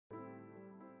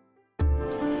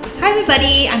Hi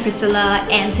everybody, I'm Priscilla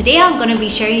and today I'm going to be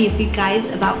sharing with you guys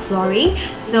about flooring.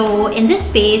 So in this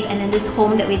space and in this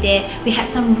home that we did, we had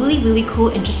some really cool,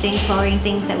 interesting flooring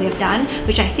things that we have done,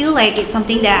 which I feel like it's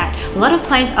something that a lot of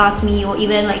clients ask me, or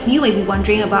even like you might be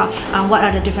wondering about what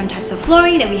are the different types of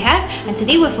flooring that we have. And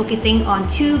today we're focusing on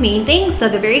two main things. So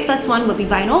the very first one would be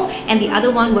vinyl and the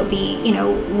other one would be,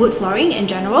 wood flooring in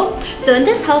general. So in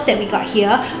this house that we got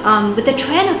here, with the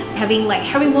trend of having like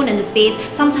herringbone in the space,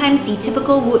 sometimes the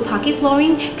typical wood parquet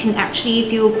flooring can actually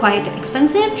feel quite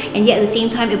expensive, and yet at the same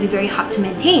time it'll be very hard to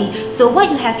maintain. So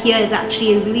what you have here is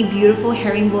actually a really beautiful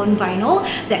herringbone vinyl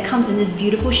that comes in this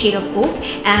beautiful shade of oak,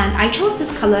 and I chose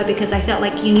this color because I felt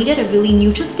like you needed a really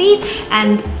neutral space.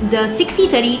 And the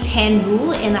 60-30-10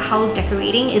 rule in the house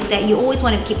decorating is that you always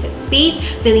want to keep the space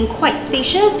feeling quite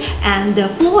spacious, and the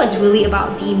floor is really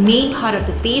about the main part of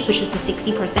the space, which is the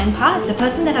 60% part. The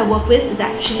person that I work with is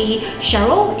actually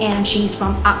Sheryl, and she's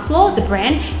from Arcfloor, the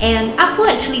brand, and Arcfloor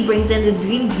actually brings in this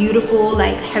really beautiful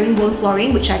like herringbone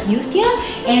flooring which I've used here.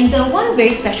 And the one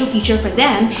very special feature for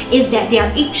them is that they are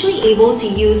actually able to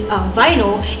use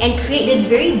vinyl and create this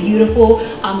very beautiful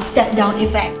step down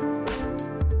effect.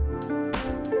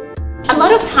 A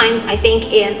lot of times I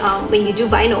think in when you do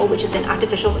vinyl, which is an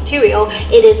artificial material,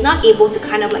 it is not able to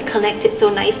kind of like connect it so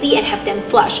nicely and have them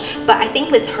flush. But I think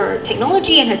with her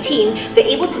technology and her team, they're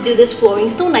able to do this flooring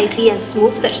so nicely and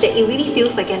smooth such that it really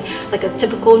feels like a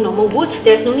typical normal wood.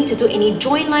 There's no need to do any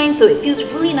joint lines, so it feels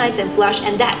really nice and flush,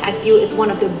 and that I feel is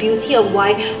one of the beauty of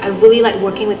why I really like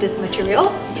working with this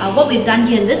material. What we've done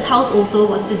here in this house also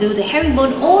was to do the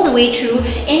herringbone all the way through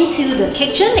into the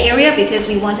kitchen area because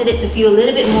we wanted it to feel a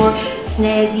little bit more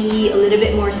snazzy, a little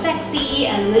bit more sexy,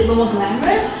 and a little bit more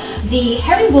glamorous. The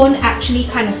herringbone actually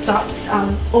kind of stops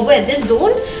over at this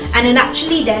zone, and it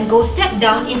actually then goes step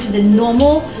down into the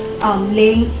normal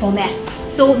laying format.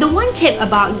 So the one tip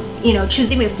about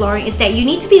choosing with flooring is that you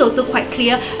need to be also quite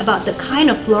clear about the kind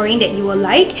of flooring that you will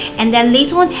like, and then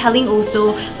later on telling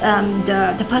also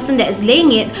the person that is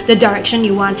laying it the direction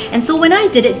you want. And so when I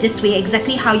did it this way,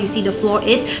 exactly how you see the floor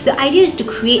is, the idea is to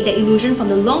create the illusion from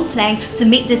the long plank to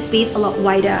make this space a lot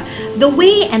wider. The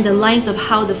way and the lines of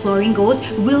how the flooring goes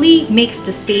really makes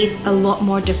the space a lot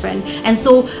more different. And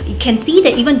so you can see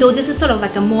that even though this is sort of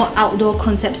like a more outdoor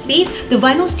concept space, the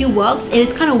vinyl still works. It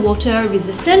is kind of water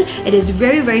resistant. It is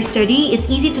very sturdy. It's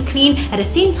easy to clean. At the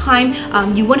same time,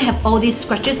 you won't have all these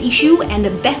scratches issue, and the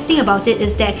best thing about it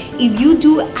is that if you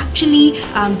do actually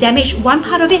damage one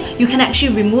part of it, you can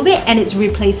actually remove it and it's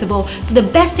replaceable. So the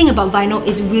best thing about vinyl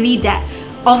is really that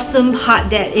awesome part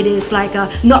that it is like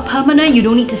not permanent. You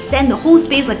don't need to sand the whole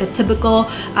space like a typical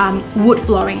wood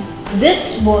flooring.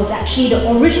 This was actually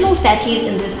the original staircase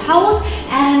in this house,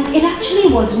 and it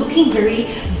actually was looking very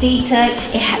dated.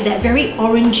 It had that very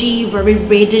orangey, very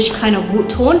reddish kind of wood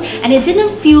tone, and it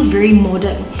didn't feel very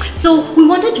modern. So we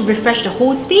wanted to refresh the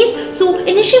whole space. So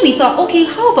initially we thought, okay,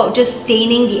 how about just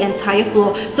staining the entire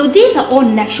floor? So these are all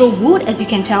natural wood, as you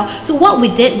can tell. So what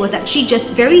we did was actually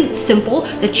just very simple.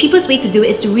 The cheapest way to do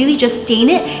it is to really just stain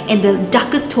it in the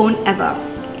darkest tone ever.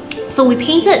 So we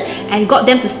painted and got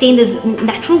them to stain this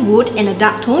natural wood in a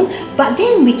dark tone, but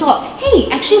then we thought, hey,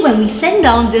 actually when we sand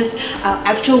down this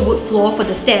actual wood floor for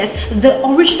the stairs, the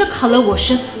original color was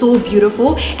just so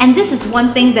beautiful. And this is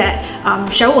one thing that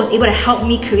Sheryl was able to help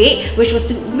me create, which was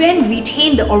to then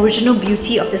retain the original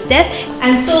beauty of the stairs.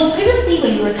 And so previously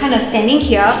when you were kind of standing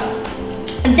here,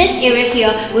 and this area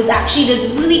here was actually this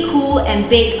really cool and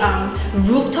big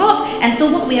rooftop, and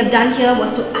so what we have done here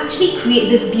was to actually create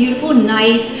this beautiful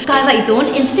nice skylight zone.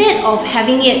 Instead of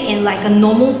having it in like a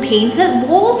normal painted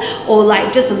wall or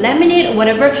like just a laminate or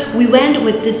whatever, we went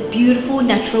with this beautiful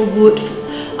natural wood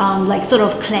like sort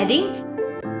of cladding.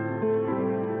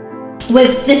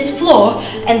 With this floor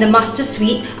and the master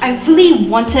suite, I really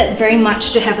wanted very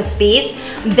much to have a space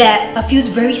that feels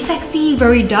very sexy,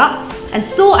 very dark. And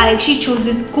so I actually chose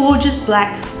this gorgeous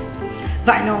black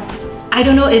vinyl. I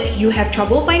don't know if you have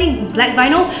trouble finding black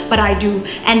vinyl, but I do.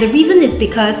 And the reason is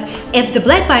because if the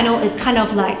black vinyl is kind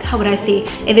of like, how would I say,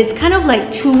 if it's kind of like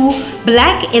too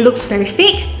black, it looks very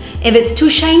fake. If it's too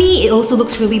shiny, it also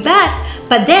looks really bad.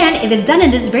 But then if it's done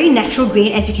in this very natural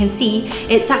grain, as you can see,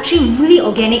 it's actually really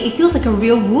organic. It feels like a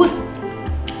real wood,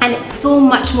 and it's so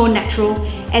much more natural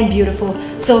and beautiful.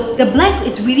 So the black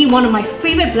is really one of my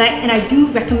favorite black, and I do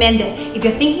recommend that if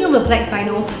you're thinking of a black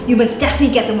vinyl, you must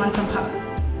definitely get the one from her.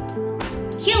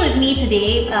 Here with me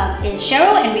today is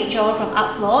Sheryl and Rachel from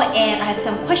Arcfloor, and I have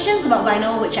some questions about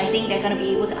vinyl which I think they're going to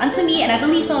be able to answer me, and I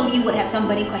believe some of you would have some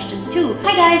burning questions too.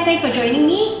 Hi guys, thanks for joining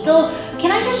me. So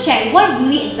can I just check, what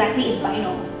really exactly is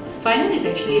vinyl? Vinyl is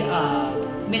actually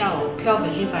made out of pure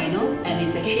virgin vinyl, and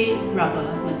it's actually rubber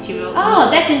material. Oh,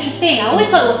 that's interesting. I always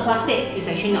thought it was plastic. It's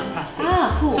actually not plastic.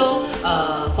 Ah, cool. So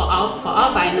for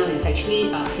our vinyl, it's actually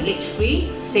filage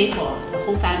free, safe for the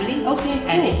whole family. Okay,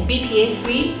 and cool. it's BPA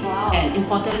free. Wow. And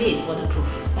importantly, it's waterproof.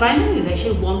 Vinyl is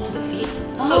actually warm to the feet,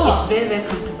 so it's very, very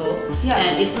comfortable. Yeah.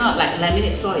 And it's not like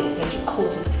laminate floor; it's actually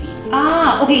cold to the feet.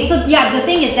 Ah, okay, so yeah, the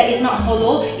thing is that it's not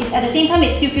hollow. It's at the same time,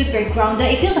 it still feels very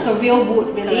grounded. It feels like a real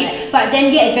wood, really. Correct. But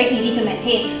then, yeah, it's very easy to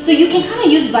maintain. So you can kind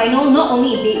of use vinyl not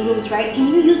only in bedrooms, right? Can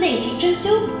you use it in kitchens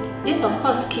too? Yes, of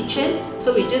course, kitchen.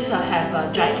 So we just have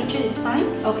a dry kitchen is fine.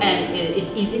 Okay. And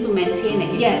it's easy to maintain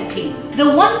and easy to clean.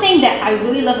 The one thing that I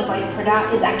really love about your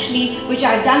product is actually, which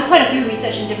I've done quite a few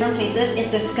research in different places, is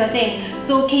the skirting.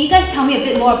 So can you guys tell me a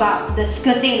bit more about the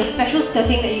skirting, the special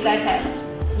skirting that you guys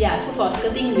have? Yeah, so for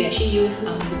skirting, we actually use the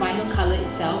vinyl color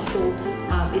itself. So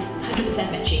it's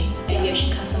 100% matching, and we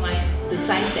actually customize the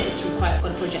size that is required for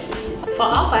the project basis. For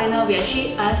our vinyl, we actually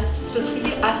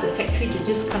specifically ask the factory to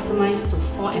just customize to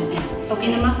 4mm. Okay.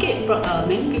 In the market,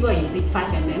 many people are using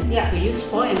 5mm. Yeah. We use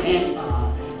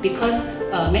 4mm because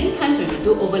many times when we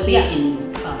do overlay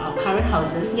in our current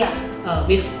houses,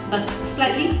 with a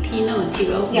slightly thinner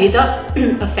material without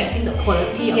affecting the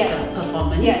quality of the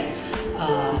performance,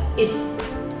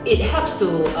 it helps to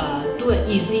do an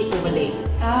easy overlay.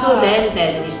 So then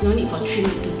there is no need for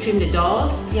trim the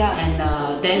doors, and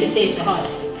then it saves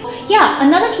costs. Yeah,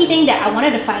 another key thing that I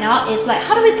wanted to find out is like,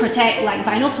 how do we protect like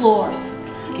vinyl floors?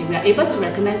 Okay, we are able to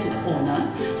recommend to the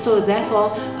owner. So therefore,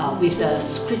 with the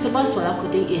crystal solar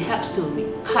coating, it helps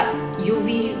to cut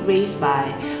UV rays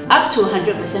by up to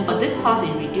 100%. For this house,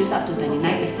 it reduced up to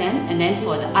 99%, and then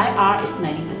for the IR, it's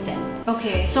 90%.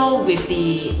 Okay. So with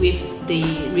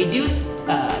the reduced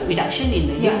reduction in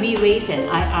the UV rays and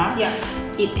IR,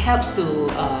 it helps to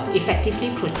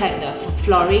effectively protect the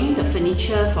flooring, the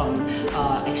furniture from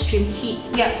extreme heat,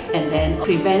 and then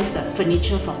prevents the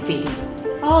furniture from fading.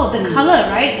 Oh, the color,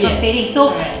 right? From fading. So,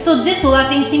 correct. So this solar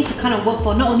thing seems to kind of work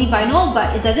for not only vinyl,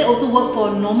 but does it also work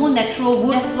for normal natural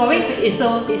wood flooring? It's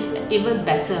even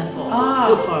better for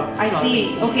wood flooring. I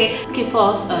see. Okay. Okay,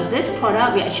 for this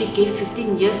product, we actually gave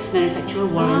 15 years manufacturer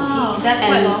warranty. Wow, that's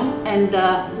quite long. And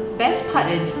the best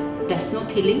part is there's no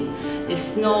peeling,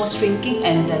 there's no shrinking,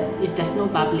 and there's no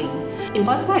bubbling.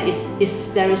 Important part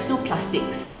is there is no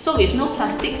plastics. So with no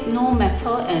plastics, no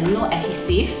metal, and no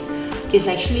adhesive, it's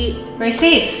actually very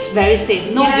safe. Very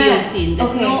safe. No VOC.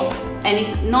 There's no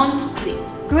any non-toxic.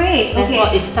 Great.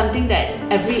 Therefore, it's something that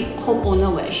every homeowner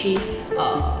will actually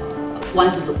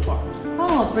want to look for.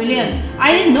 Oh, brilliant!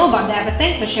 I didn't know about that, but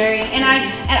thanks for sharing. And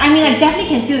I mean, I definitely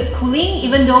can feel it's cooling,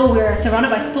 even though we're surrounded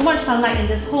by so much sunlight in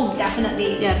this home.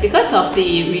 Definitely. Yeah, because of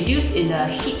the reduce in the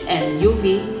heat and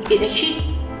UV, it actually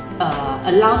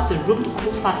allows the room to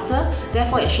cool faster.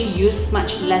 Therefore, it actually use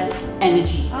much less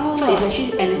energy. So it's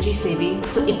actually energy saving.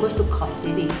 So equals to cost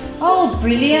savings. Oh,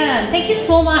 brilliant! Thank you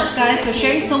so much, guys, for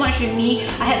sharing so much with me.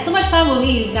 I had so much fun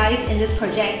working with you guys in this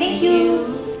project. Thank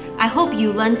you. I hope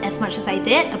you learned as much as I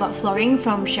did about flooring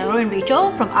from Sheryl and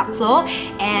Rachel from Arcfloor.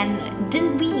 And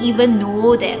didn't we even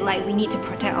know that like we need to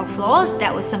protect our floors?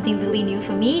 That was something really new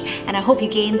for me, and I hope you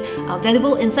gained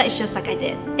valuable insights just like I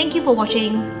did. Thank you for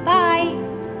watching. Bye!